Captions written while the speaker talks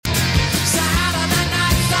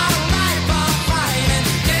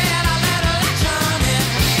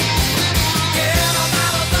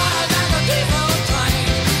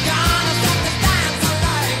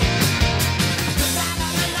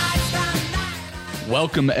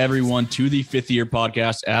Welcome, everyone, to the Fifth Year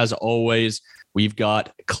Podcast. As always, we've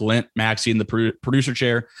got Clint Maxey in the producer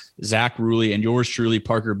chair, Zach Ruley, and yours truly,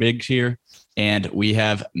 Parker Biggs here. And we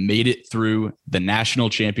have made it through the national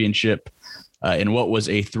championship in what was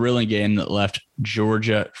a thrilling game that left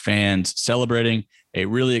Georgia fans celebrating a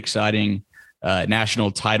really exciting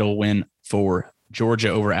national title win for Georgia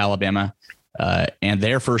over Alabama. And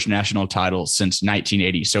their first national title since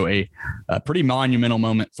 1980. So a pretty monumental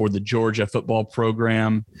moment for the Georgia football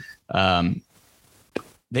program.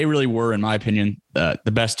 They really were, in my opinion, the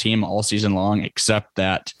best team all season long, except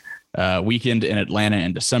that weekend in Atlanta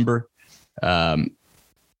in December.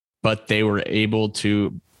 But they were able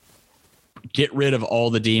to get rid of all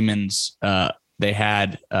the demons they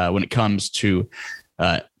had when it comes to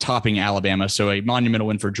topping Alabama. So a monumental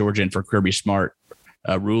win for Georgia and for Kirby Smart.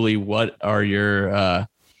 Ruley, what are your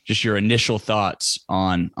just your initial thoughts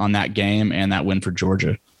on that game and that win for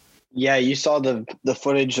Georgia? Yeah, you saw the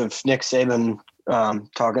footage of Nick Saban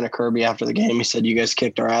talking to Kirby after the game. He said, "You guys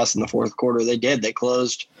kicked our ass in the fourth quarter." They did. They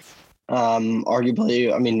closed.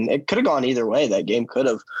 Arguably, I mean, it could have gone either way. That game could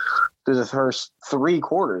have through the first three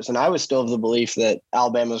quarters, and I was still of the belief that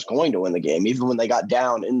Alabama was going to win the game, even when they got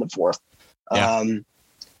down in the fourth. Yeah.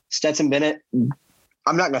 Stetson Bennett,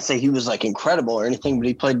 I'm not going to say he was like incredible or anything, but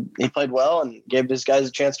he played well and gave his guys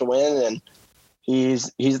a chance to win. And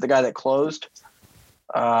he's the guy that closed.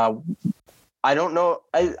 I don't know.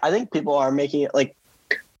 I think people are making it like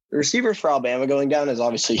the receivers for Alabama going down is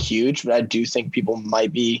obviously huge, but I do think people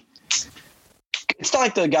might be, it's not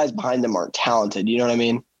like the guys behind them aren't talented. You know what I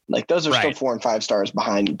mean? Like those are still 4 and 5 stars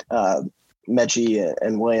behind Mechie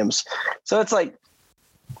and Williams. So it's like,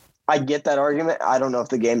 I get that argument. I don't know if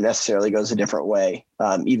the game necessarily goes a different way,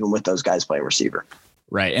 even with those guys playing receiver.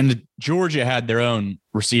 Right. And Georgia had their own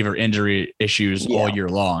receiver injury issues all year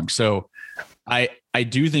long. So I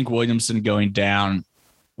do think Williamson going down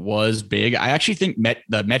was big. I actually think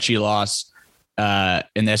the Mechie loss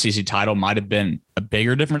in the SEC title might have been a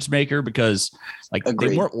bigger difference maker because like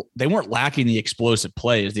they weren't lacking the explosive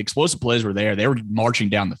plays. The explosive plays were there. They were marching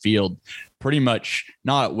down the field pretty much,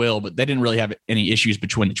 not at will, but they didn't really have any issues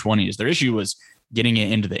between the 20s. Their issue was getting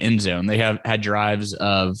it into the end zone. They had drives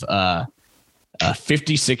of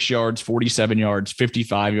 56 yards, 47 yards,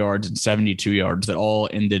 55 yards, and 72 yards that all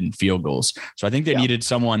ended in field goals. So I think they needed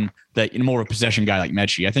someone that, more of a possession guy like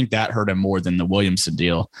Mechie. I think that hurt him more than the Williamson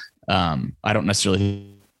deal. I don't necessarily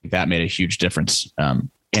think that made a huge difference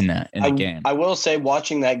in the game. I will say,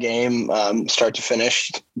 watching that game start to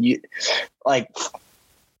finish, when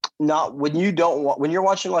you're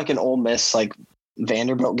watching like an Ole Miss like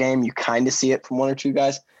Vanderbilt game, you kind of see it from one or two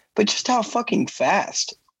guys, but just how fucking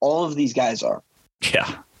fast all of these guys are.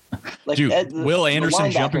 Yeah. Like dude, Will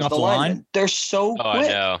Anderson jumping off the line. They're so quick. I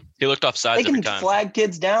know. He looked off sides every time. They can flag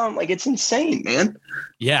kids down. Like, it's insane, man.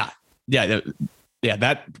 Yeah.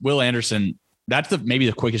 That Will Anderson, that's maybe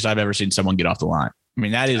the quickest I've ever seen someone get off the line. I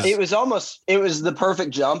mean, it was the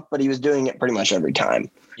perfect jump, but he was doing it pretty much every time.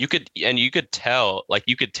 You could tell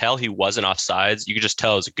he wasn't offsides. You could just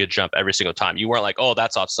tell it was a good jump every single time. You weren't like, oh,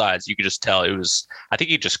 that's offsides. You could just tell it was, I think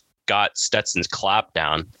he just got Stetson's clap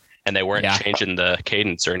down and they weren't changing the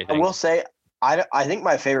cadence or anything. I will say, I think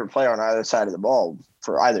my favorite player on either side of the ball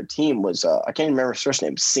for either team was, I can't remember his first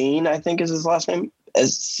name. Cine, I think is his last name,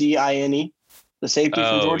 Cine, the safety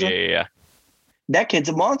from Georgia. Yeah. That kid's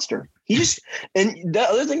a monster. And the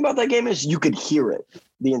other thing about that game is you could hear it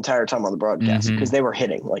the entire time on the broadcast because they were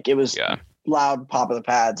hitting. Like, it was loud pop of the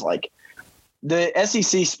pads. Like, the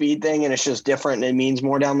SEC speed thing, and it's just different and it means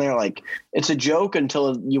more down there. Like, it's a joke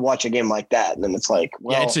until you watch a game like that, and then it's like,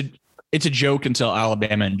 well, it's a joke until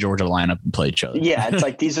Alabama and Georgia line up and play each other. Yeah, it's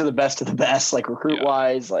like these are the best of the best, like recruit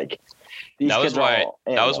wise. Like, that was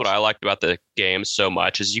what I liked about the game so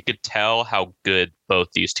much is you could tell how good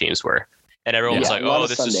both these teams were. And everyone was like, oh,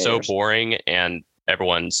 this is so boring. And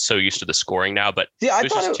everyone's so used to the scoring now. But I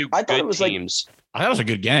thought it was teams. I thought it was a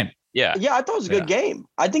good game. Yeah. Yeah, I thought it was a good game.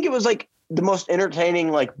 I think it was like the most entertaining,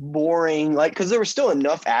 like boring, like because there was still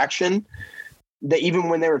enough action that even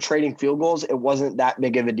when they were trading field goals, it wasn't that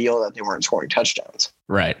big of a deal that they weren't scoring touchdowns.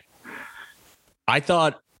 Right. I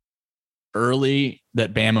thought early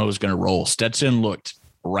that Bama was going to roll. Stetson looked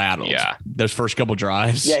rattled. Yeah. Those first couple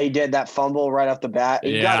drives. Yeah, he did that fumble right off the bat.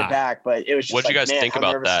 He got it back, but it was just what do you guys think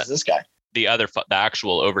about that? This guy. The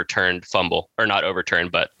actual overturned fumble, or not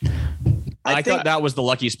overturned, but I thought that was the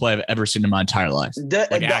luckiest play I've ever seen in my entire life.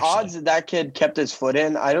 The odds that kid kept his foot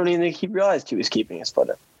in, I don't even think he realized he was keeping his foot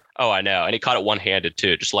in. Oh, I know. And he caught it one-handed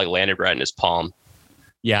too, just like landed right in his palm.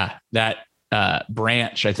 Yeah, that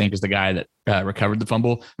Branch, I think, is the guy that recovered the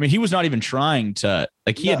fumble. I mean, he was not even trying to,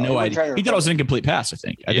 like, he had no idea. He thought it was an incomplete pass, I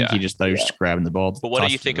think. I think he just thought he was just grabbing the ball. But what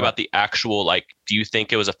do you think about the actual, like, do you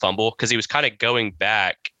think it was a fumble? Because he was kind of going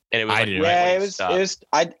back and it was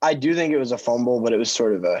I do think it was a fumble, but it was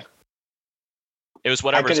sort of a. It was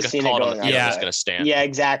whatever was going to stand. Yeah,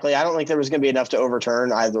 exactly. I don't think there was going to be enough to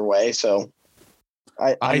overturn either way. So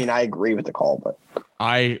I mean, I agree with the call, but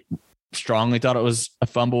I strongly thought it was a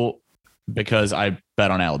fumble because I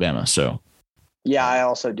bet on Alabama. So yeah, I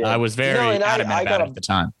also did. I was very adamant about it at the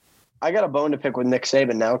time. I got a bone to pick with Nick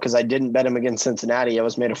Saban now because I didn't bet him against Cincinnati. I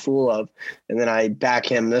was made a fool of, and then I back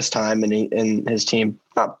him this time, and his team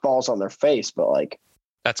not falls on their face, but like.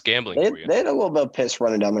 That's gambling for you. They had a little bit of piss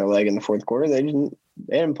running down their leg in the fourth quarter. They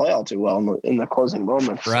didn't play all too well in the closing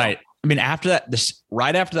moments. Right. So. I mean,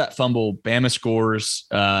 right after that fumble, Bama scores.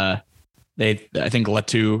 I think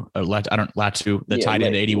Latu, the tight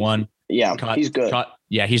end 81. Yeah, he's good.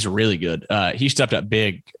 He's really good. He stepped up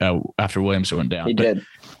big after Williams went down. He did.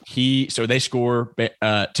 So they score, take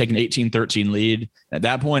an 18-13 lead. At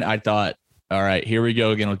that point, I thought, all right, here we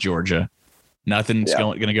go again with Georgia. Nothing's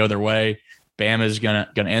going to go their way. Bama's gonna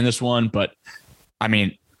end this one, but I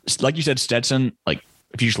mean, like you said, Stetson, like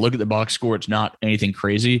if you just look at the box score, it's not anything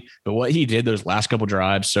crazy. But what he did those last couple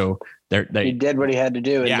drives, so he did what he had to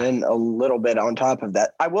do, and then a little bit on top of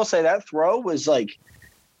that. I will say that throw was like,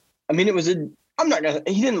 I mean, it was he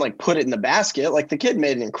didn't like put it in the basket. Like the kid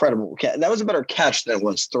made an incredible catch. That was a better catch than it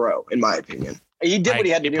was throw, in my opinion. He did what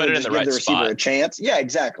he had to do and just give the receiver a chance. Yeah,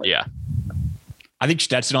 exactly. Yeah. I think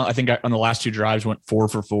Stetson, on the last two drives went 4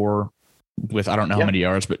 for 4. With I don't know how many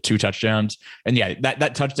yards, but 2 touchdowns. And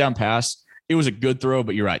that touchdown pass, it was a good throw,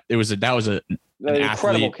 but you're right. That was an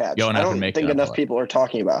incredible catch. Going I don't think enough people are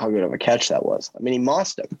talking about how good of a catch that was. I mean, he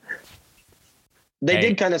mossed him. They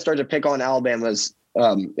did kind of start to pick on Alabama's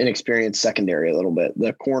inexperienced secondary a little bit,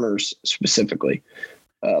 the corners specifically,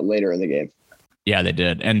 later in the game. Yeah, they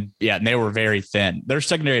did. And they were very thin. Their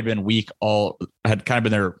secondary had been weak had kind of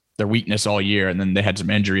been their weakness all year. And then they had some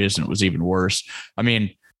injuries and it was even worse. I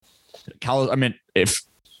mean,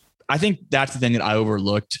 I think that's the thing that I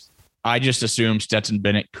overlooked. I just assumed Stetson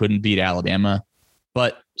Bennett couldn't beat Alabama,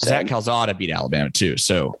 but Zach Calzada beat Alabama too.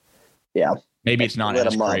 So yeah, maybe it's not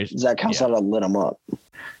as crazy. Zach Calzada lit him up.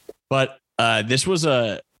 But this was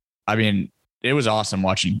it was awesome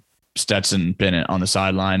watching Stetson Bennett on the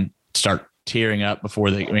sideline start tearing up before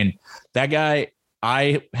that guy,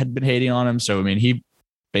 I had been hating on him. So, he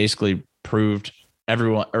basically proved that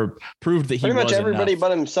he pretty much everybody enough.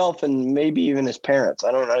 But himself and maybe even his parents.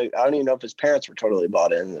 I don't know. I don't even know if his parents were totally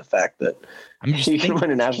bought in the fact that he could win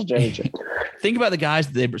a national championship. Think about the guys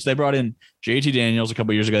that they brought in. JT Daniels a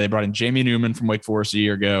couple years ago. They brought in Jamie Newman from Wake Forest a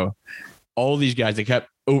year ago. All these guys, they kept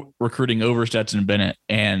recruiting over Stetson Bennett.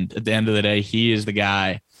 And at the end of the day, he is the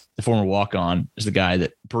guy, the former walk-on is the guy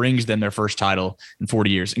that brings them their first title in 40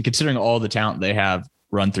 years. And considering all the talent they have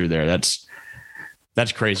run through there, that's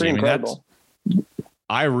crazy. Pretty incredible.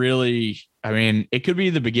 It could be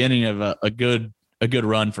the beginning of a good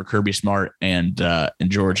run for Kirby Smart and in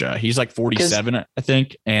Georgia. He's like 47, I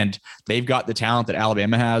think, and they've got the talent that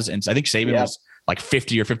Alabama has. And I think Saban was like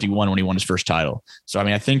 50 or 51 when he won his first title. So,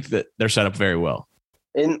 I think that they're set up very well.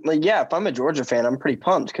 And if I'm a Georgia fan, I'm pretty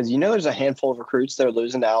pumped because, there's a handful of recruits that are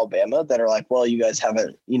losing to Alabama that are like, well, you guys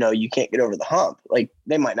haven't, you can't get over the hump. Like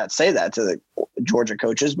they might not say that to the Georgia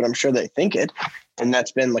coaches, but I'm sure they think it. And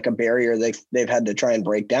that's been like a barrier they've had to try and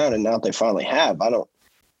break down. And now they finally have.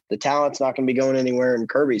 The talent's not going to be going anywhere, and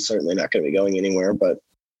Kirby's certainly not going to be going anywhere. But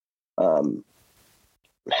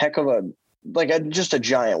heck of just a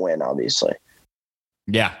giant win, obviously.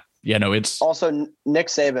 Yeah. Yeah. No, it's also Nick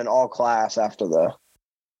Saban all class after the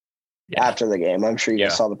game. I'm sure you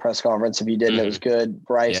guys saw the press conference. If you didn't, it was good.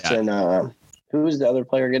 Bryce and who was the other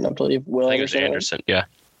player getting up to leave? I think it was Anderson. Yeah.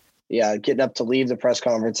 Yeah, getting up to leave the press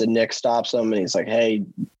conference, and Nick stops him, and he's like, hey,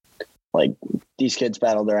 like, these kids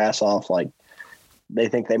battled their ass off. Like, they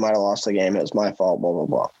think they might have lost the game. It was my fault, blah, blah,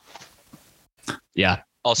 blah. Yeah.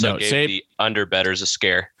 Also gave the under bettors a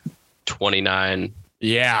scare. 29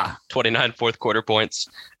 fourth quarter points.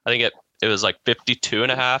 I think it was like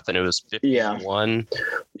 52.5, and it was 51.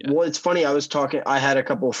 Yeah. Well, it's funny. I had a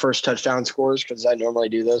couple of first touchdown scores because I normally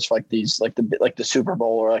do those for like the Super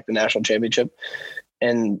Bowl or like the national championship.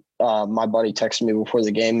 And my buddy texted me before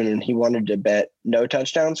the game, and he wanted to bet no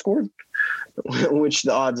touchdown scored, which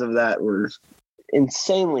the odds of that were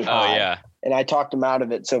insanely high. Oh, yeah. And I talked him out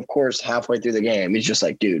of it. So, of course, halfway through the game, he's just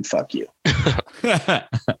like, dude, fuck you.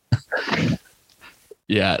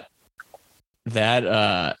 Yeah. That,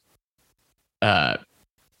 I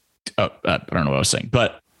don't know what I was saying,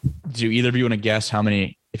 but do either of you want to guess how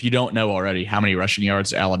many if you don't know already, how many rushing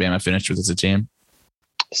yards Alabama finished with as a team?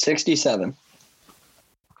 67.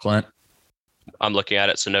 Clint? I'm looking at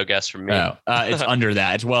it, so no guess from me. No, it's under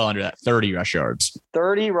that. It's well under that. 30 rush yards.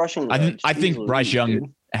 30 rushing yards. I think Bryce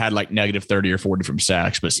Young had like negative 30 or 40 from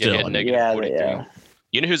sacks, but still. Yeah, 43. yeah.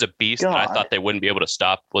 You know who's a beast that I thought they wouldn't be able to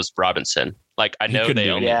stop was Robinson. Like, I know they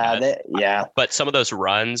only but some of those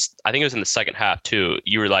runs, I think it was in the second half too.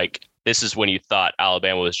 You were like, this is when you thought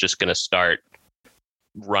Alabama was just going to start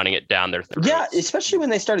running it down their throats. Yeah, especially when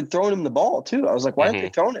they started throwing him the ball too. I was like, why aren't they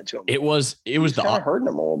throwing it to him? It was kind of hurting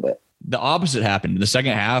him a little bit. The opposite happened in the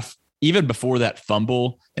second half, even before that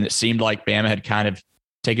fumble, and it seemed like Bama had kind of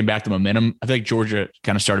taken back the momentum. I think Georgia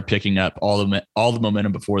kind of started picking up all the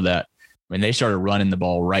momentum before that. I mean, they started running the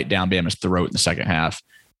ball right down Bama's throat in the second half,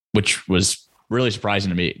 which was really surprising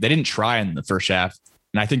to me. They didn't try in the first half,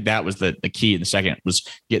 and I think that was the key in the second, was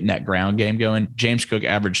getting that ground game going. James Cook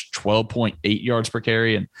averaged 12.8 yards per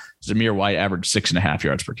carry, and Zamir White averaged 6.5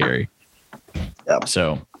 yards per carry. Yep.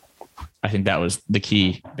 So I think that was the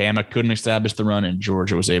key. Bama couldn't establish the run, and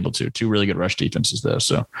Georgia was able to. Two really good rush defenses, though.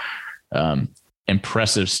 So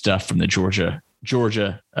impressive stuff from the Georgia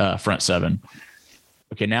front seven.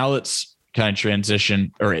 Okay, now let's kind of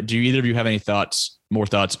transition. Or do either of you have any more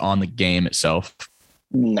thoughts on the game itself?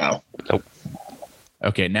 No. Nope.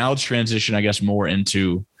 Okay, now let's transition, I guess, more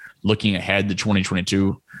into looking ahead to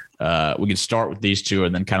 2022. We can start with these two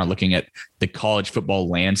and then kind of looking at the college football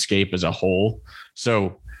landscape as a whole.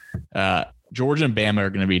 So Georgia and Bama are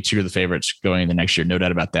going to be two of the favorites going into next year. No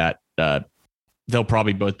doubt about that. They'll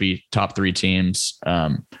probably both be top three teams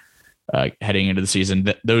heading into the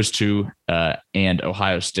season. Those two and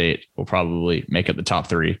Ohio State will probably make up the top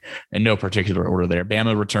three in no particular order there.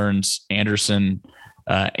 Bama returns Anderson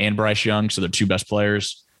and Bryce Young, so they're two best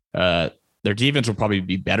players. Their defense will probably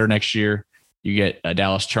be better next year. You get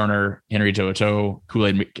Dallas Turner, Henry To'oTo'o,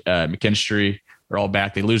 Kool-Aid McKinstry are all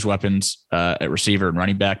back. They lose weapons at receiver and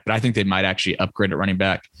running back, but I think they might actually upgrade at running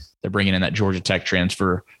back. They're bringing in that Georgia Tech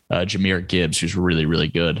transfer, Jahmyr Gibbs, who's really, really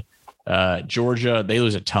good. Georgia, they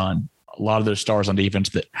lose a ton. A lot of those stars on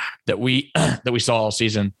defense that we saw all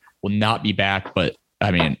season will not be back, but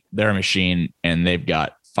I mean, they're a machine, and they've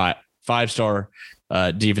got five-star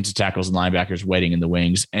defensive tackles and linebackers waiting in the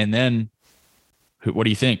wings. And then what do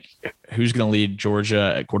you think? Who's going to lead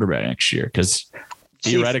Georgia at quarterback next year? Because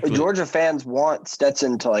theoretically, Georgia fans want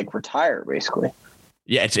Stetson to like retire, basically.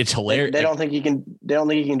 Yeah, it's hilarious. They don't think he can. They don't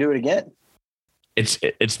think he can do it again. It's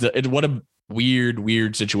what a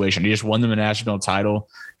weird situation. He just won them a national title,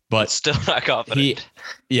 but still not confident.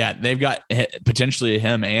 They've got potentially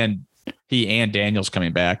he and Daniels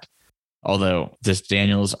coming back. Although this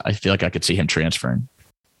Daniels, I feel like I could see him transferring.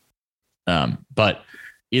 But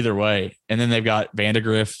either way, and then they've got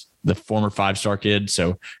Vandegrift, the former 5-star kid.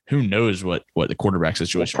 So who knows what the quarterback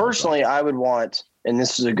situation is. Personally, I would want, and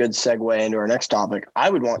this is a good segue into our next topic, I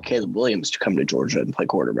would want Caleb Williams to come to Georgia and play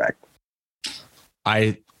quarterback.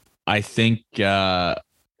 I think that's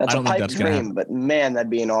a pipe dream, but man,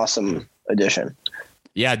 that'd be an awesome addition.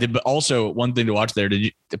 Yeah, but also one thing to watch there.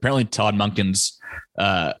 Apparently Todd Monken's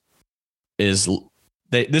I feel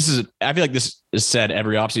like this is said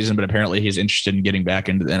every offseason, but apparently he's interested in getting back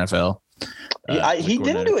into the NFL. He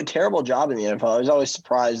didn't do a terrible job in the NFL. I was always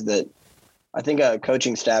surprised that I think a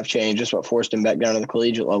coaching staff change is what forced him back down to the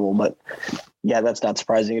collegiate level. But yeah, that's not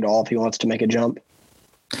surprising at all if he wants to make a jump.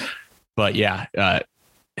 But yeah,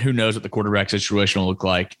 who knows what the quarterback situation will look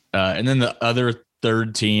like. And then the other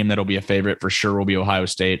third team that'll be a favorite for sure will be Ohio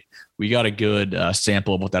State. We got a good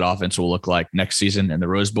sample of what that offense will look like next season in the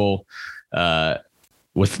Rose Bowl.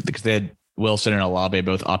 Because they had Wilson and Olave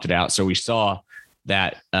both opted out. So we saw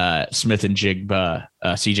that Smith and Jigba,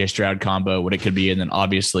 CJ Stroud combo, what it could be. And then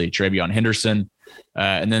obviously Travion Henderson.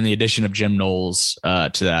 And then the addition of Jim Knowles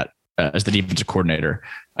to that as the defensive coordinator,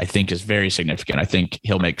 I think is very significant. I think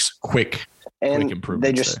he'll make quick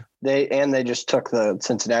improvements. They just took the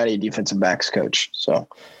Cincinnati defensive backs coach. So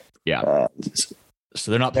yeah.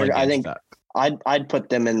 So they're not playing. I think that. I'd put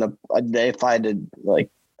them in if I did, like,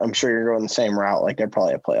 I'm sure you're going the same route. Like, they're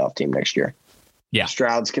probably a playoff team next year. Yeah.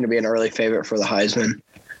 Stroud's going to be an early favorite for the Heisman.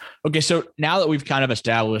 Okay. So now that we've kind of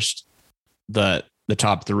established the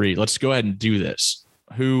top three, let's go ahead and do this.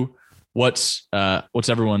 What's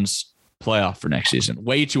everyone's playoff for next season?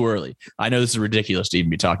 Way too early. I know this is ridiculous to even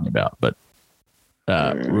be talking about, but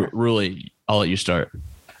really, I'll let you start.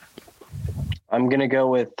 I'm going to go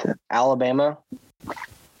with Alabama.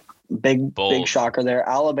 Big shocker there.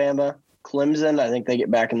 Alabama, Clemson. I think they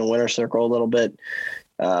get back in the winner's circle a little bit.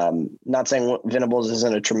 Not saying Venables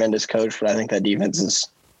isn't a tremendous coach, but I think that defense is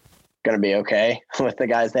going to be okay with the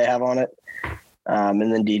guys they have on it. And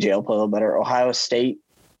then DJ will play a little better. Ohio State,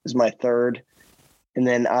 is my third. And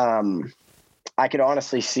then I could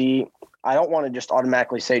honestly see, I don't want to just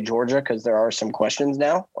automatically say Georgia because there are some questions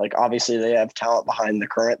now. Like, obviously they have talent behind the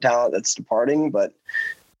current talent that's departing, but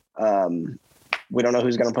we don't know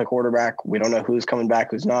who's going to play quarterback. We don't know who's coming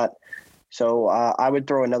back, who's not. So I would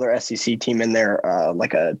throw another SEC team in there,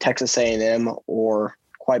 like a Texas A&M, or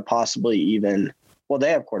quite possibly even, well,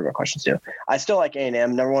 they have quarterback questions too. I still like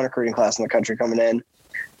A&M, number one recruiting class in the country coming in.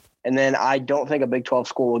 And then I don't think a Big 12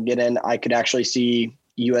 school will get in. I could actually see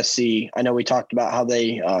USC. I know we talked about how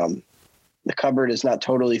they the cupboard is not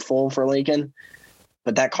totally full for Lincoln,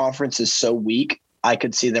 but that conference is so weak. I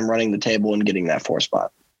could see them running the table and getting that 4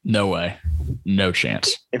 spot. No way. No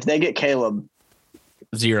chance. If they get Caleb,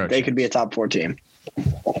 Zero they chance. could be a top 4 team.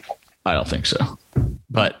 I don't think so.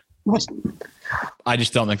 But I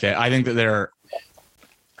just don't think I think that their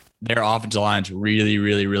offensive line's really,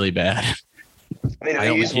 really, really bad. I mean, I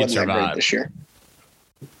don't think he'd wasn't that great survive. this year.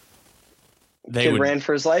 They Kid would ran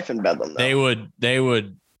for his life in Bedlam, though. They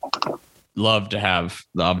would love to have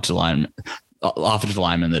the offensive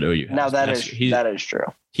lineman that OU has. Now that is true.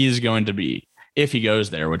 He's going to be, if he goes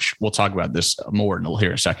there, which we'll talk about this more here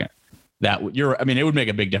in a second. It would make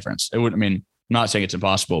a big difference. It would. I mean, I'm not saying it's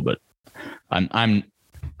impossible, but I'm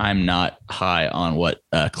not high on what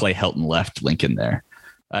Clay Helton left Lincoln there.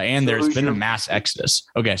 And So there's been a mass exodus.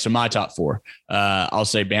 Okay, so my top 4. I'll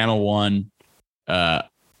say Bama 1.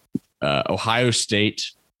 Ohio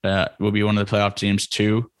State will be one of the playoff teams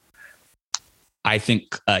 2. I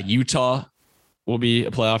think Utah will be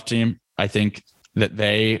a playoff team. I think that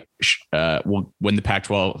they will win the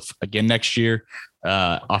Pac-12 again next year.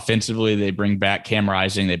 Offensively, they bring back Cam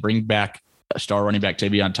Rising. They bring back a star running back,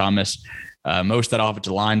 Tavion Thomas. Most of that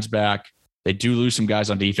offensive line's back. They do lose some guys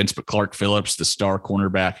on defense, but Clark Phillips, the star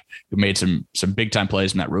cornerback who made some big time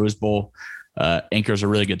plays in that Rose Bowl, anchors a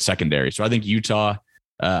really good secondary. So I think Utah,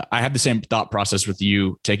 I have the same thought process with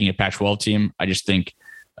you taking a Pac-12 team. I just think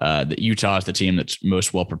that Utah is the team that's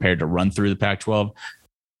most well prepared to run through the Pac-12.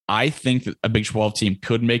 I think that a Big 12 team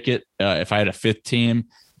could make it. If I had a 5th team,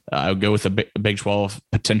 I would go with a Big 12,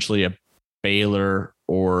 potentially a Baylor,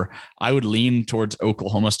 or I would lean towards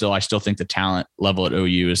Oklahoma still. I still think the talent level at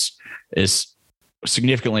OU is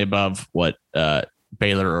significantly above what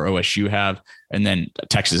Baylor or OSU have. And then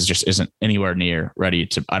Texas just isn't anywhere near ready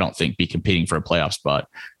to, I don't think, be competing for a playoff spot.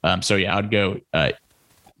 So yeah, I'd go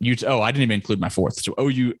Utah. Oh, I didn't even include my 4th. So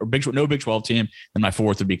OU or no Big 12 team. And my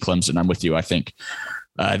 4th would be Clemson. I'm with you. I think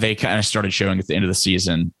they kind of started showing at the end of the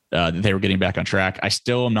season that they were getting back on track. I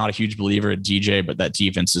still am not a huge believer at DJ, but that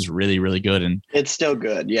defense is really, really good. And it's still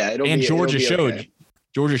good. Yeah. Georgia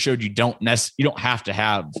showed you don't have to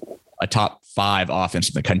have a top 5 offense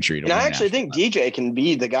in the country. And I actually think DJ can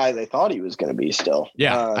be the guy they thought he was going to be still.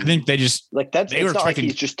 Yeah. I think they just it's not like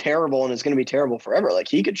he's just terrible and is going to be terrible forever. Like,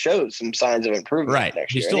 he could show some signs of improvement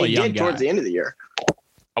next year. He's still a young guy. Towards the end of the year.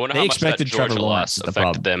 I wonder how much that Georgia loss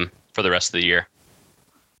affected them for the rest of the year.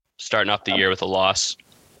 Starting off the year with a loss.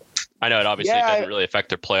 I know it obviously didn't really affect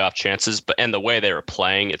their playoff chances, and the way they were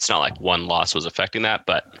playing, it's not like one loss was affecting that,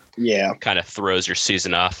 but kind of throws your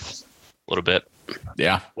season off a little bit.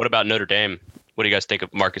 Yeah. What about Notre Dame? What do you guys think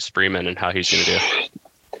of Marcus Freeman and how he's going to do?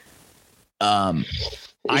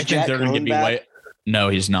 I think they're going to be No,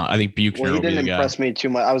 he's not. I think Buchner he didn't impress me too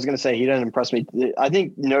much. I was going to say he didn't impress me. I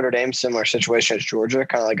think Notre Dame's similar situation as Georgia,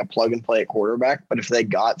 kind of like a plug and play at quarterback. But if they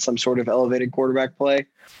got some sort of elevated quarterback play,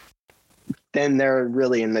 then they're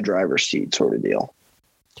really in the driver's seat sort of deal.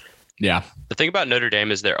 Yeah. The thing about Notre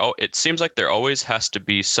Dame is it seems like there always has to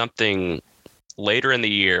be something later in the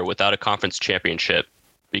year without a conference championship,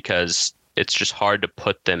 because it's just hard to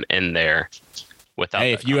put them in there without.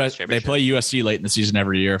 Hey, if they play USC late in the season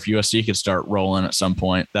every year, if USC could start rolling at some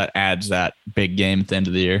point, that adds that big game at the end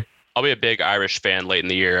of the year. I'll be a big Irish fan late in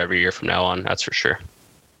the year every year from now on. That's for sure.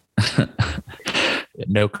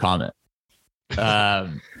 No comment.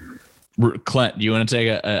 Clint, do you want to take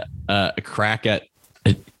a crack at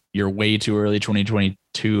your way too early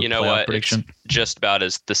 2022 prediction? It's just about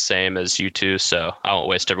as the same as you two, so I won't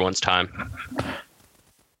waste everyone's time.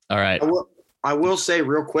 All right. I will say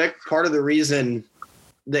real quick, part of the reason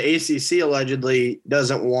the ACC allegedly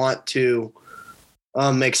doesn't want to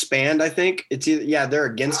expand, I think it's either, they're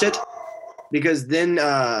against it, because then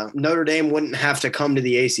Notre Dame wouldn't have to come to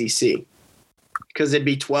the ACC, because it'd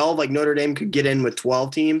be 12. Like, Notre Dame could get in with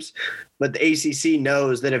 12 teams, but the ACC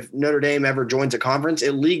knows that if Notre Dame ever joins a conference,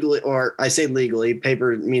 illegally, or I say legally,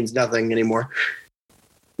 paper means nothing anymore,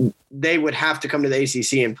 they would have to come to the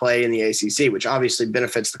ACC and play in the ACC, which obviously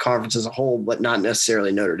benefits the conference as a whole, but not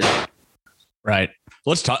necessarily Notre Dame. Right.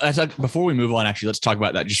 Let's talk. Before we move on, actually, let's talk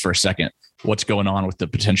about that just for a second. what's going on with the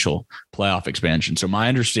potential playoff expansion. So my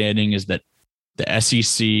understanding is that the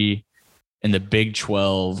SEC and the Big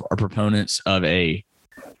 12 are proponents of a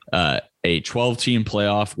 12-team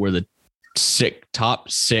playoff where the top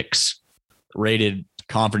 6 rated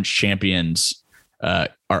conference champions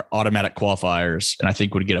are automatic qualifiers, and I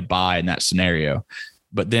think would get a bye in that scenario.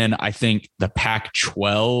 But then I think the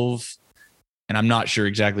Pac-12, and I'm not sure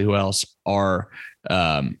exactly who else, are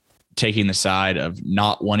taking the side of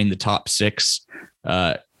not wanting the top 6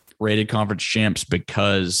 rated conference champs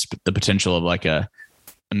because the potential of like a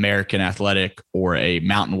American Athletic or a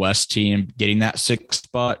Mountain West team getting that 6th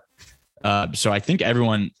spot. So I think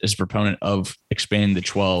everyone is a proponent of expanding the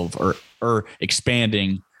 12 or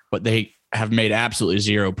expanding, but they have made absolutely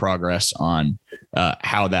zero progress on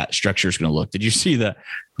how that structure is going to look. Did you see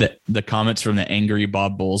the comments from the angry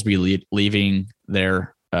Bob Bowlesby leaving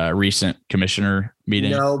their recent commissioner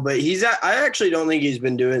meeting? No, but I actually don't think he's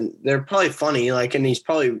been doing. They're probably funny, and he's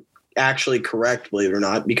probably actually correct, believe it or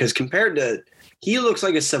not, because he looks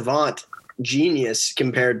like a savant genius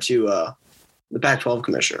compared to the Pac-12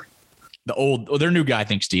 commissioner. Their new guy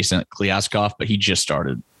thinks decent, Kliaskov, but he just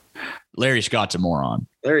started. Larry Scott's a moron.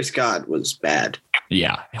 Larry Scott was bad.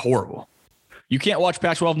 Yeah, horrible. You can't watch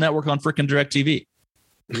Pac-12 Network on freaking DirecTV.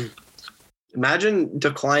 Imagine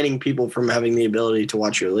declining people from having the ability to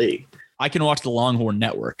watch your league. I can watch the Longhorn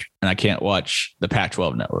Network, and I can't watch the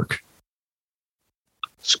Pac-12 Network.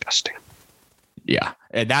 Disgusting. Yeah,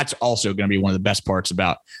 and that's also going to be one of the best parts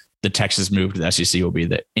about the Texas move to the SEC will be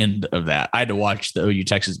the end of that. I had to watch the OU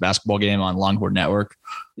Texas basketball game on Longhorn Network.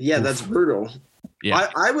 Yeah, that's brutal. Yeah,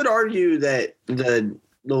 I would argue that the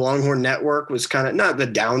Longhorn Network was kind of not the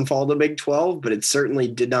downfall of the Big 12, but it certainly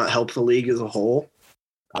did not help the league as a whole.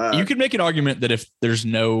 You could make an argument that if there's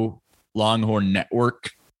no Longhorn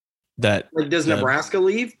Network, that does Nebraska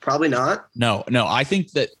leave? Probably not. No. I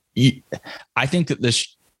think that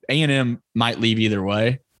this A&M might leave either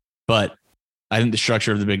way, but I think the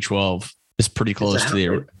structure of the Big 12 is pretty close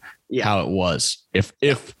to how it was if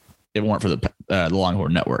it weren't for the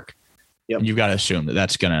Longhorn Network. Yep. And you've got to assume that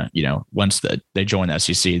that's going to, once they join the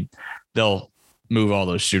SEC, they'll move all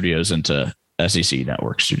those studios into SEC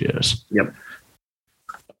Network studios. Yep.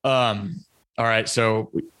 All right.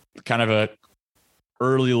 So kind of a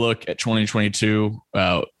early look at 2022.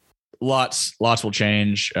 Lots will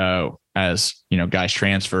change as, guys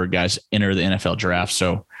transfer, guys enter the NFL draft.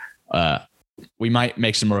 So we might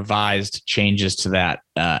make some revised changes to that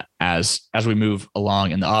as we move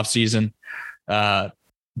along in the off season.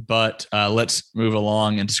 But let's move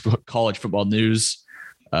along into college football news.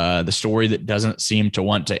 The story that doesn't seem to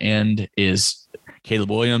want to end is Caleb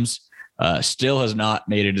Williams still has not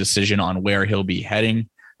made a decision on where he'll be heading.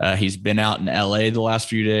 He's been out in LA the last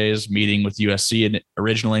few days, meeting with USC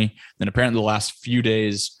originally, then apparently the last few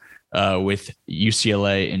days with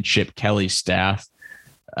UCLA and Chip Kelly's staff.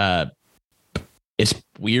 It's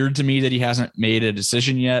weird to me that he hasn't made a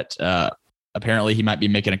decision yet. Apparently he might be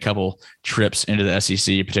making a couple trips into the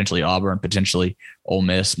SEC, potentially Auburn, potentially Ole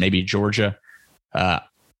Miss, maybe Georgia.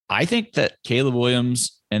 I think that Caleb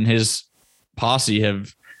Williams and his posse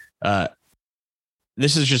have,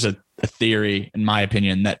 this is just a theory, in my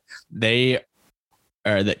opinion, that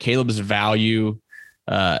that Caleb's value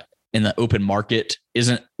in the open market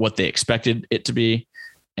isn't what they expected it to be.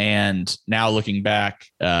 And now looking back,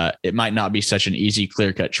 it might not be such an easy,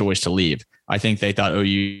 clear-cut choice to leave. I think they thought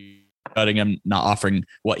OU cutting him, not offering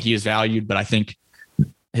what he is valued, but I think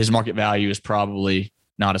his market value is probably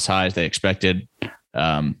not as high as they expected.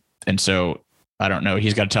 And so I don't know.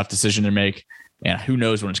 He's got a tough decision to make, and who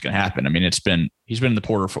knows when it's going to happen. I mean, he's been in the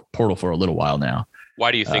portal for a little while now.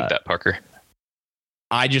 Why do you think that, Parker?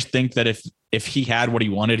 I just think that if he had what he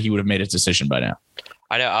wanted, he would have made his decision by now.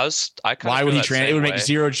 I know. Why would he train? It would make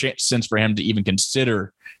zero sense for him to even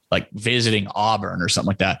consider like visiting Auburn or something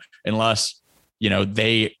like that, unless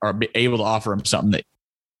they are able to offer him something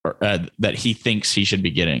that he thinks he should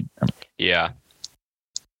be getting. Yeah.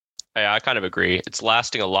 I kind of agree. It's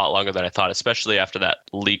lasting a lot longer than I thought, especially after that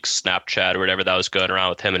leaked Snapchat or whatever that was going around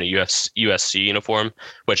with him in a USC uniform,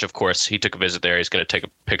 which of course he took a visit there. He's going to take a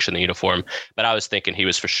picture in the uniform, but I was thinking he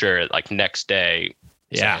was for sure like next day.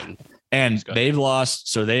 Yeah. And they've lost.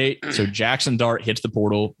 So Jackson Dart hits the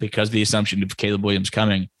portal because of the assumption of Caleb Williams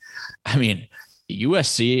coming. I mean,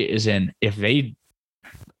 USC is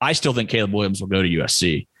I still think Caleb Williams will go to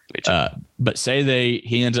USC. But say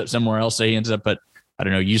he ends up somewhere else. Say he ends up at, I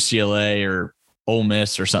don't know, UCLA or Ole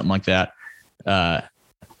Miss or something like that,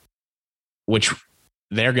 which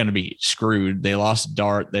they're going to be screwed. They lost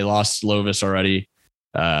Dart. They lost Slovis already.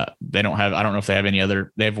 They don't have, I don't know if they have any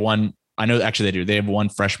other, they have one. I know actually they do. They have one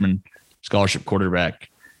freshman scholarship quarterback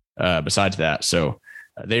besides that. So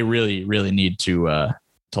they really, really need to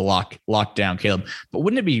lock down Caleb. But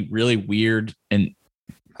wouldn't it be really weird, and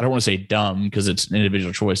I don't want to say dumb because it's an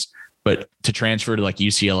individual choice, but to transfer to like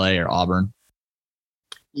UCLA or Auburn?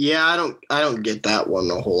 Yeah, I don't get that one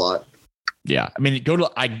a whole lot. Yeah, I mean, if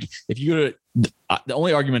you go to the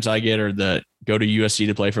only arguments I get are go to USC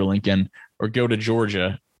to play for Lincoln or go to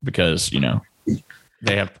Georgia because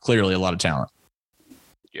they have clearly a lot of talent.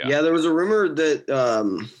 Yeah, there was a rumor that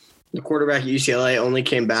the quarterback at UCLA only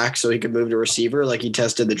came back so he could move to receiver. Like he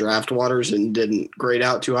tested the draft waters and didn't grade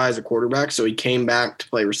out too high as a quarterback, so he came back to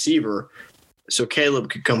play receiver so Caleb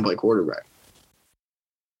could come play quarterback.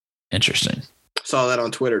 Interesting. Saw that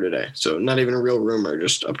on Twitter today. So not even a real rumor,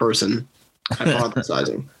 just a person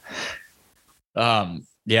hypothesizing.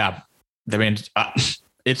 Yeah. I mean,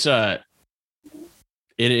 it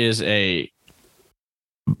is a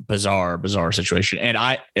bizarre situation.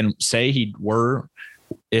 And say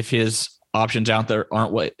if his options out there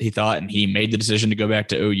aren't what he thought and he made the decision to go back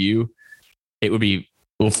to OU, it would be,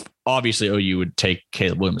 obviously OU would take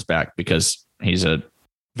Caleb Williams back because he's a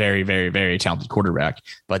very, very, very talented quarterback,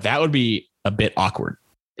 but that would be a bit awkward.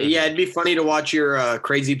 Yeah, it'd be funny to watch your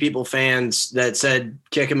crazy people fans that said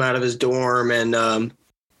kick him out of his dorm and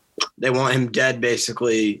they want him dead,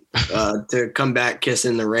 basically, to come back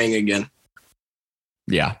kissing the ring again.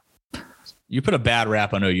 Yeah. You put a bad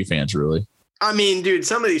rap on OU fans, really. I mean, dude,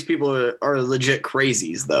 some of these people are legit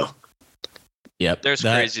crazies, though. Yep. There's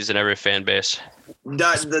crazies in every fan base.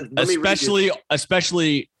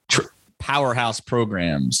 Especially powerhouse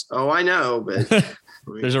programs. Oh, I know, but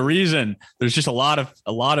there's a reason. There's just a lot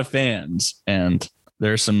of fans, and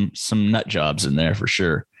there's some nut jobs in there for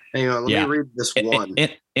sure. Hang on, let me read this one.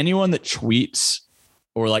 Anyone that tweets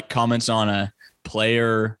or like comments on a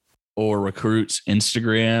player or recruit's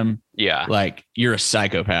Instagram, like you're a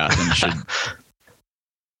psychopath and should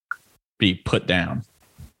be put down.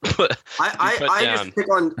 I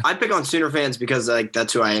pick on Sooner fans because like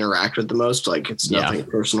that's who I interact with the most. Like it's nothing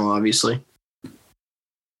personal, obviously.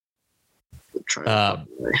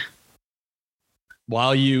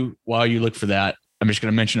 While you look for that, I'm just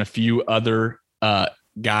going to mention a few other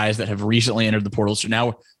guys that have recently entered the portal. So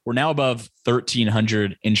now we're above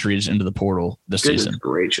 1,300 entries into the portal this season.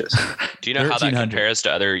 Gracious. Do you know how that compares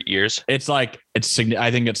to other years? I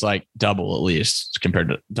think it's like double at least compared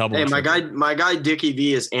to double. Hey, my guy Dickie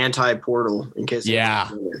V is anti-portal in case. Yeah,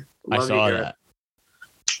 I saw that.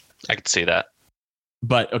 I could see that.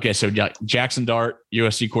 But okay, so Jackson Dart,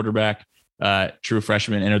 USC quarterback, true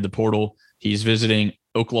freshman, entered the portal. He's visiting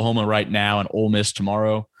Oklahoma right now and Ole Miss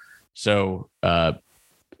tomorrow. So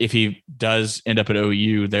if he does end up at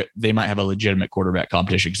OU, they might have a legitimate quarterback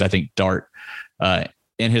competition because I think Dart,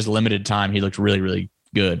 in his limited time, he looked really, really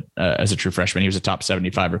good as a true freshman. He was a top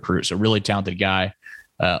 75 recruit, so really talented guy.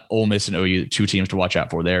 Ole Miss and OU, two teams to watch out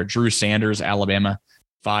for there. Drew Sanders, Alabama,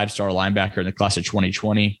 5-star linebacker in the class of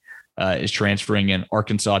 2020, is transferring in.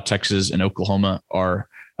 Arkansas, Texas, and Oklahoma are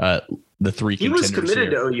the three. He was committed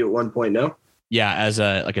to OU at one point, no? Yeah, as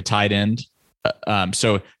a tight end.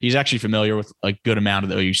 So he's actually familiar with a good amount of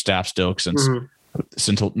the OU staff still since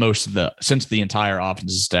the entire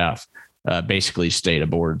offensive staff basically stayed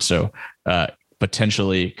aboard. So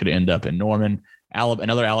potentially could end up in Norman.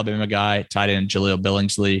 Another Alabama guy, tight end Jaleel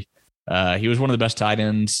Billingsley. He was one of the best tight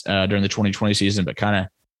ends during the 2020 season, but kind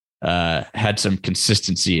of had some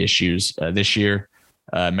consistency issues this year.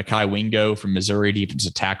 Mekhi Wingo from Missouri,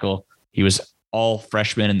 defensive tackle. He was all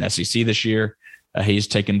freshman in the SEC this year. He's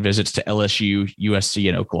taken visits to LSU, USC,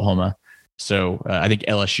 and Oklahoma. So I think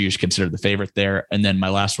LSU is considered the favorite there. And then my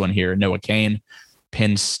last one here, Noah Cain,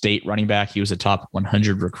 Penn State running back. He was a top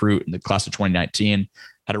 100 recruit in the class of 2019.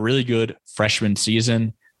 Had a really good freshman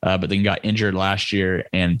season, but then got injured last year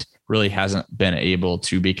and really hasn't been able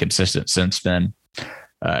to be consistent since then.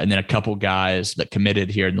 And then a couple guys that committed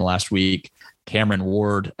here in the last week, Cameron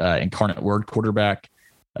Ward, Incarnate Word quarterback,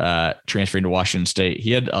 transferring to Washington State.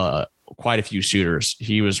 He had quite a few suitors.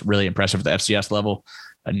 He was really impressive at the FCS level.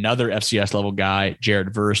 Another FCS level guy,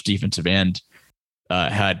 Jared Verse, defensive end,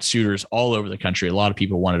 had suitors all over the country. A lot of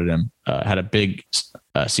people wanted him. Had a big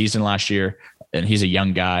season last year, and he's a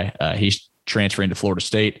young guy. He's transferring to Florida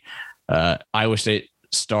State. Iowa State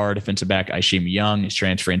star defensive back Isheem Young is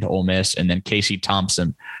transferring to Ole Miss, and then Casey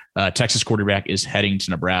Thompson, Texas quarterback, is heading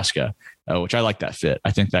to Nebraska, which I like that fit.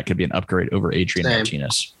 I think that could be an upgrade over Adrian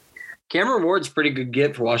Martinez. Cameron Ward's a pretty good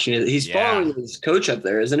get for Washington. He's following his coach up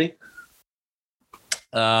there, isn't he?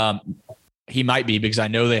 He might be, because I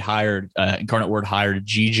know they hired Incarnate Word hired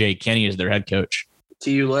GJ Kenny as their head coach.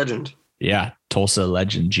 TU legend. Yeah, Tulsa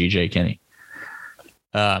legend GJ Kenny.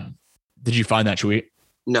 Did you find that tweet?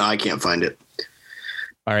 No, I can't find it.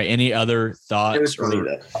 All right. Any other thoughts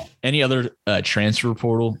or any other transfer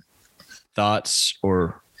portal thoughts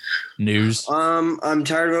or news? I'm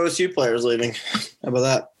tired of OSU players leaving. How about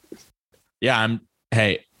that? Yeah,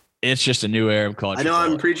 hey, it's just a new era of college. I know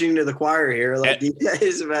football. I'm preaching to the choir here. Like these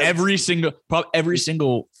guys have every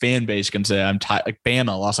single fan base can say I'm tired. Like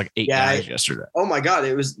Bama lost like 8 guys yesterday. Oh my God,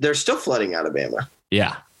 they're still flooding out of Bama.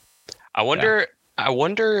 Yeah, I wonder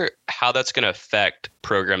how that's going to affect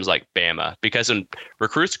programs like Bama, because when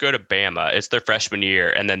recruits go to Bama, it's their freshman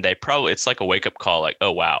year, and then it's like a wake up call. Like,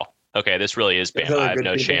 oh wow, okay, this really is Bama. I have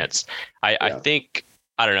no chance. I think,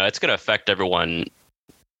 I don't know. It's going to affect everyone,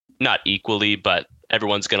 not equally, but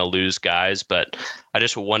everyone's going to lose guys. But I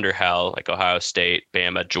just wonder how, like, Ohio State,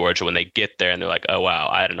 Bama, Georgia, when they get there and they're like, oh wow,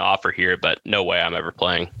 I had an offer here, but no way I'm ever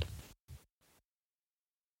playing.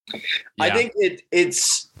 Yeah. I think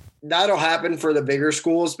it's that'll happen for the bigger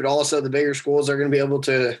schools, but also the bigger schools are going to be able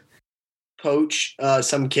to poach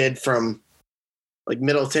some kid from like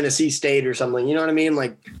Middle Tennessee State or something. You know what I mean?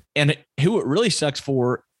 Like, and who it really sucks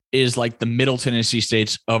for is like the Middle Tennessee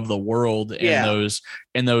States of the world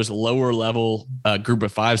and those lower level group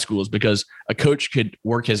of 5 schools, because a coach could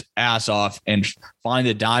work his ass off and find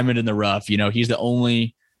a diamond in the rough. You know, he's the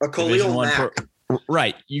only Khalil Mack.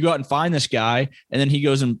 Right. You go out and find this guy, and then he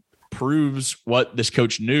goes and proves what this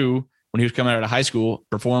coach knew when he was coming out of high school,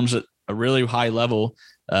 performs at a really high level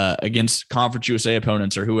against Conference USA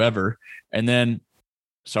opponents or whoever. And then,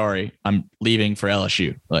 sorry, I'm leaving for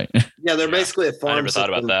LSU. Like, yeah, they're basically a farm. I never thought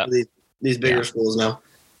about that. These bigger schools now.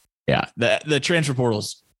 Yeah. The transfer portal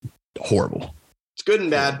is horrible. It's good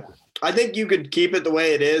and bad. I think you could keep it the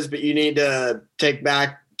way it is, but you need to take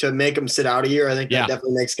back to make them sit out a year. I think that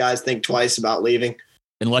definitely makes guys think twice about leaving.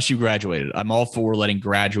 Unless you graduated. I'm all for letting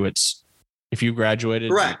graduates, if you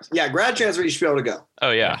graduated. Correct. Yeah, grad transfer, you should be able to go.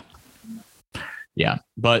 Oh, yeah. Yeah,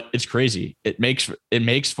 but it's crazy. It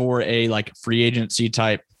makes for a like free agency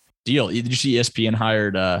type deal. Did you see ESPN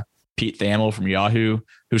hired Pete Thamel from Yahoo,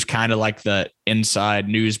 who's kind of like the inside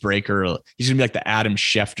newsbreaker? He's gonna be like the Adam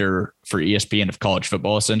Schefter for ESPN of college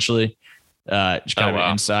football, essentially. Just kind of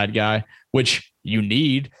an inside guy, which you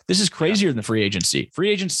need. This is crazier than free agency. Free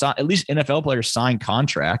agents, at least NFL players, sign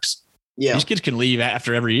contracts. Yeah, these kids can leave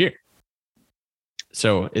after every year.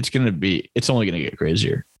 So it's only gonna get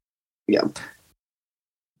crazier. Yeah.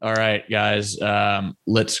 All right, guys.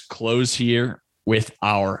 Let's close here with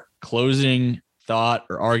our closing thought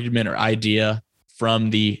or argument or idea from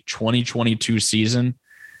the 2022 season.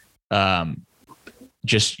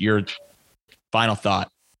 Just your final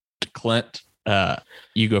thought. Clint,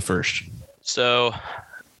 you go first. So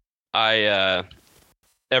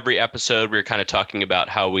every episode we were kind of talking about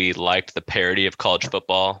how we liked the parody of college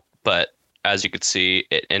football, but as you could see,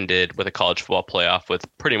 it ended with a college football playoff with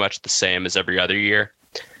pretty much the same as every other year.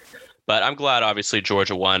 But I'm glad, obviously,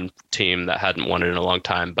 Georgia won, team that hadn't won it in a long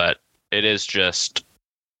time. But it is just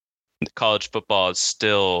college football is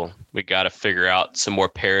still, we got to figure out some more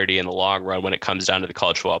parity in the long run when it comes down to the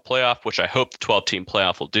college football playoff, which I hope the 12-team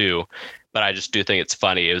playoff will do. But I just do think it's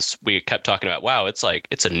funny. We kept talking about, wow, it's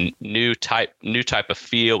a new type of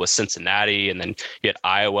feel with Cincinnati, and then you had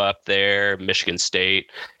Iowa up there, Michigan State,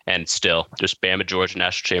 and still just Bama, Georgia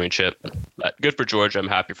national championship. But good for Georgia. I'm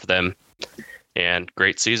happy for them. And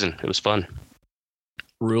great season. It was fun.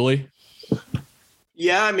 Really?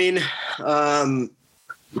 Yeah, I mean, it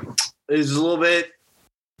was a little bit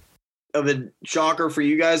of a shocker for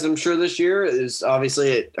you guys, I'm sure, this year.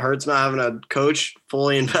 Obviously, it hurts not having a coach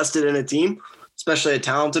fully invested in a team, especially a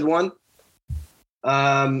talented one.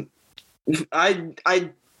 I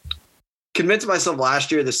convinced myself last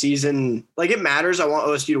year the season, like, it matters. I want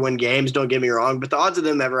OSU to win games, don't get me wrong, but the odds of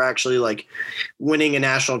them ever actually like winning a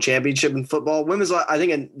national championship in football, I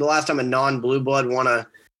think the last time a non-blue blood won a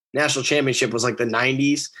national championship was like the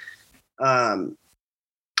 90s.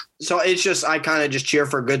 So it's just, I kind of just cheer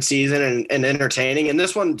for a good season and entertaining. And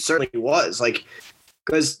this one certainly was, like,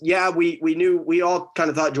 because we all kind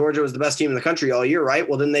of thought Georgia was the best team in the country all year, right?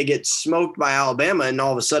 Well, then they get smoked by Alabama, and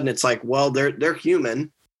all of a sudden it's like, well, they're human.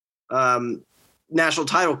 National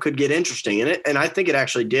title could get interesting in it. And I think it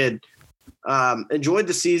actually did. Enjoyed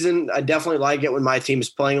the season. I definitely like it when my team is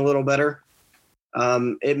playing a little better.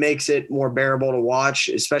 It makes it more bearable to watch,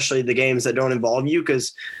 especially the games that don't involve you,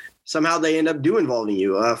 because somehow they end up involving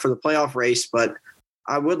you for the playoff race. But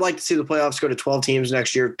I would like to see the playoffs go to 12 teams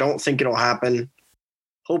next year. Don't think it'll happen.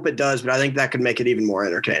 Hope it does, but I think that could make it even more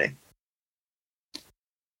entertaining.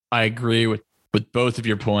 I agree with both of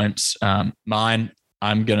your points. Mine,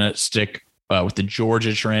 I'm going to stick with the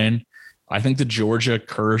Georgia train. I think the Georgia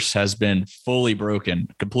curse has been fully broken,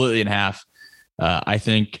 completely in half. I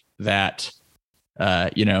think that,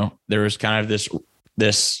 there was kind of this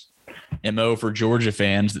this MO for Georgia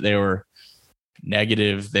fans that they were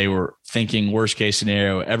negative. They were thinking worst case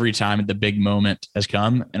scenario every time the big moment has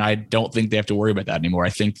come. And I don't think they have to worry about that anymore. I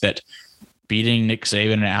think that beating Nick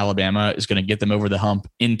Saban in Alabama is going to get them over the hump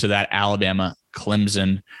into that Alabama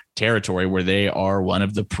Clemson territory where they are one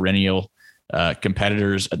of the perennial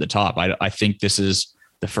competitors at the top. I think this is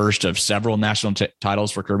the first of several national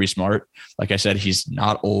titles for Kirby Smart. Like I said, he's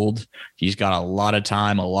not old. He's got a lot of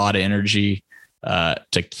time, a lot of energy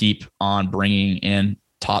to keep on bringing in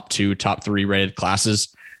top 2, top 3 rated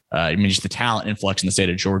classes. I mean, just the talent influx in the state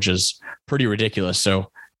of Georgia is pretty ridiculous.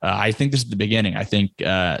 So I think this is the beginning. I think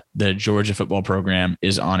the Georgia football program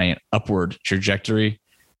is on an upward trajectory,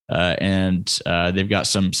 and they've got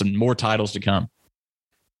some more titles to come.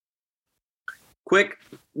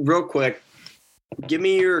 Real quick, give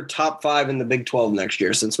me your top 5 in the Big 12 next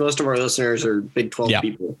year, since most of our listeners are Big 12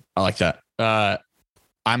 people. I like that.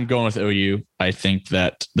 I'm going with OU. I think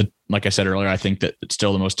that like I said earlier, I think that it's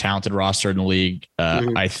still the most talented roster in the league.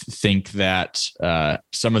 I think that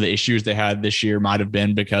some of the issues they had this year might have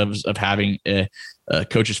been because of having a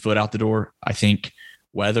coach's foot out the door. I think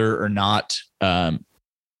whether or not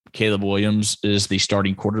Caleb Williams is the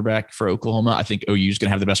starting quarterback for Oklahoma, I think OU is going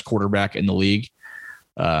to have the best quarterback in the league.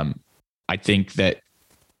 I think that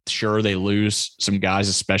sure they lose some guys,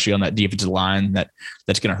 especially on that defensive line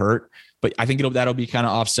that's going to hurt. But I think that'll be kind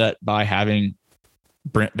of offset by having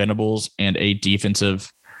Brent Venables and a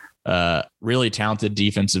defensive, really talented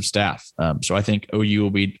defensive staff. So I think OU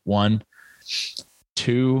will be 1.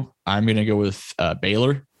 2, I'm going to go with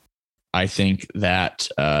Baylor. I think that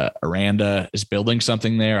Aranda is building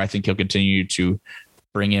something there. I think he'll continue to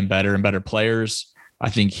bring in better and better players.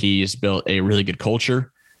 I think he's built a really good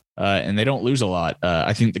culture, and they don't lose a lot.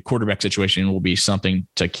 I think the quarterback situation will be something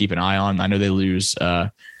to keep an eye on. I know they lose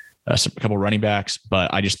a couple running backs,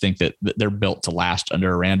 but I just think that they're built to last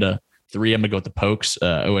under Aranda. 3, I'm going to go with the Pokes,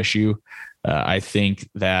 OSU. I think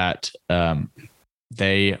that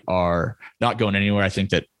they are not going anywhere. I think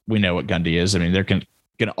that we know what Gundy is. I mean, they're going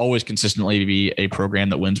to always consistently be a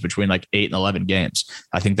program that wins between like 8 and 11 games.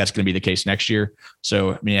 I think that's going to be the case next year.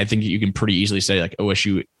 So, I mean, I think you can pretty easily say like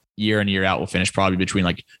OSU year in, year out will finish probably between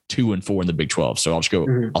like 2 and 4 in the Big 12. So I'll just go,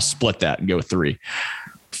 I'll split that and go with 3.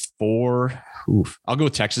 4, I'll go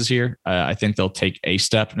with Texas here. I think they'll take a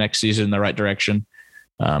step next season in the right direction.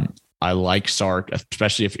 I like Sark,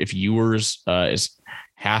 especially if Ewers is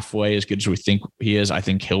halfway as good as we think he is. I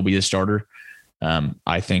think he'll be the starter.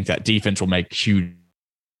 I think that defense will make huge.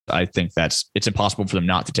 I think it's impossible for them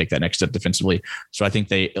not to take that next step defensively. So I think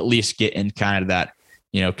they at least get in kind of that,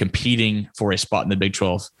 competing for a spot in the Big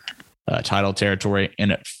 12 title territory.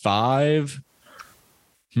 And at 5,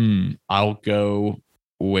 I'll go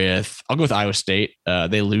with Iowa State.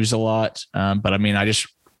 They lose a lot, but I mean, I just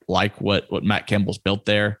like what Matt Campbell's built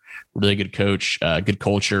there. Really good coach, good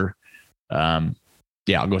culture. I'll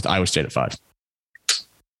go with Iowa State at 5.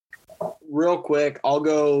 Real quick,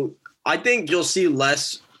 I think you'll see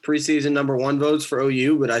less preseason number 1 votes for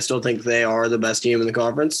OU, but I still think they are the best team in the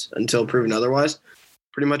conference until proven otherwise.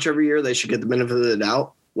 Pretty much every year they should get the benefit of the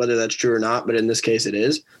doubt, whether that's true or not, but in this case it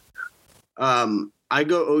is. I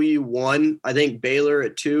go OU 1. I think Baylor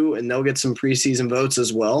at 2, and they'll get some preseason votes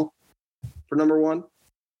as well for number 1.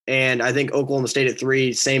 And I think Oklahoma State at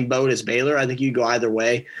 3, same boat as Baylor. I think you go either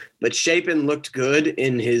way. But Shapen looked good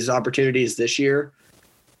in his opportunities this year.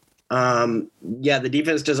 The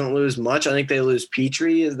defense doesn't lose much. I think they lose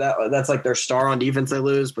Petrie. That's like their star on defense they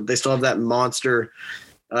lose, but they still have that monster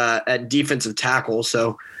at defensive tackle.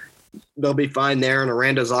 So they'll be fine there. And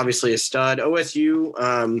Aranda's obviously a stud.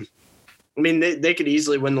 OSU, they could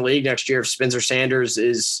easily win the league next year if Spencer Sanders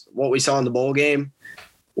is what we saw in the bowl game,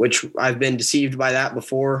 which I've been deceived by that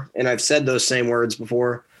before. And I've said those same words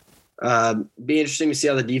before. Be interesting to see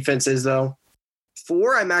how the defense is though.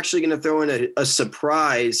 4, I'm actually going to throw in a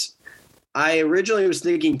surprise. I originally was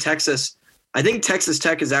thinking Texas. I think Texas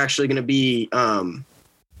Tech is actually going to be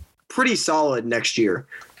pretty solid next year.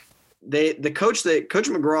 Coach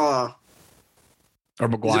McGraw or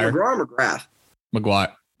McGuire. McGraw or McGrath?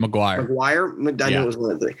 McGuire. I knew it was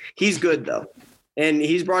one of the three. He's good though. And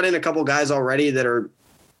he's brought in a couple guys already that are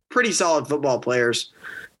pretty solid football players,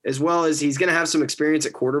 as well as he's going to have some experience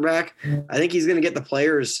at quarterback. I think he's going to get the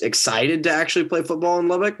players excited to actually play football in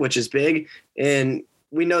Lubbock, which is big. And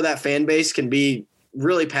we know that fan base can be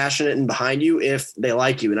really passionate and behind you if they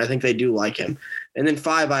like you. And I think they do like him. And then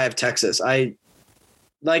 5, I have Texas.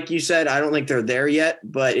 Like you said, I don't think they're there yet,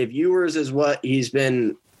 but if Ewers is what he's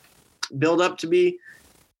been built up to be,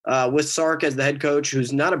 with Sark as the head coach,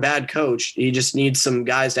 who's not a bad coach, he just needs some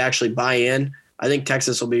guys to actually buy in. I think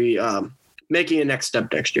Texas will be making a next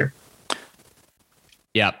step next year.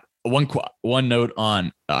 Yeah. One note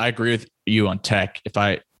on, I agree with you on Tech. If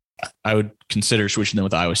I would consider switching them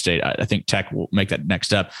with Iowa State. I think Tech will make that next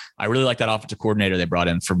step. I really like that offensive coordinator they brought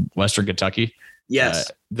in from Western Kentucky.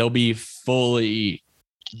 Yes. They'll be fully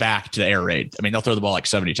back to the air raid. I mean, they'll throw the ball like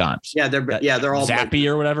 70 times. Yeah, they're all Zappy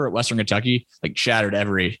or whatever at Western Kentucky, like shattered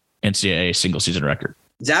every NCAA single season record.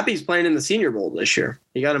 Zappy's playing in the Senior Bowl this year.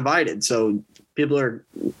 He got invited, so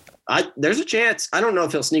there's a chance. I don't know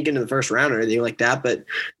if he'll sneak into the first round or anything like that, but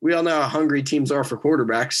we all know how hungry teams are for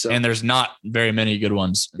quarterbacks. So. And there's not very many good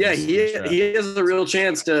ones. Yeah, he has a real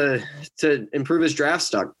chance to improve his draft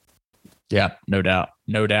stock. Yeah, no doubt.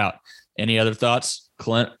 Any other thoughts,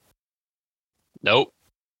 Clint? Nope.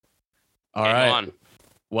 All right.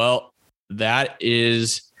 Well, that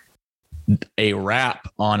is a wrap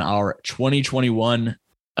on our 2021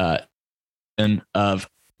 of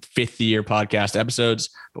fifth year podcast episodes,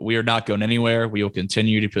 but we are not going anywhere. We will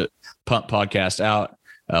continue to put Punt Podcast out.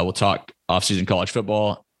 We'll talk off-season college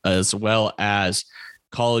football as well as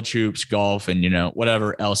college hoops, golf, and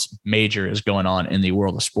whatever else major is going on in the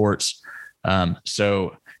world of sports.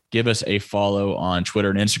 So give us a follow on Twitter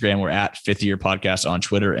and Instagram. We're at Fifth Year Podcast on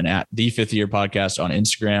Twitter and at the Fifth Year Podcast on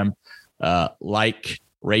Instagram. Like,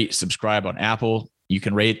 rate, subscribe on Apple. You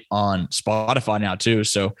can rate on Spotify now too.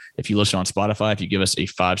 So if you listen on Spotify, if you give us a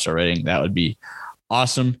 5-star rating, that would be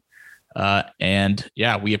awesome. And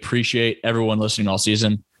yeah, we appreciate everyone listening all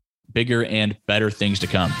season. Bigger and better things to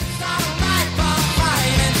come.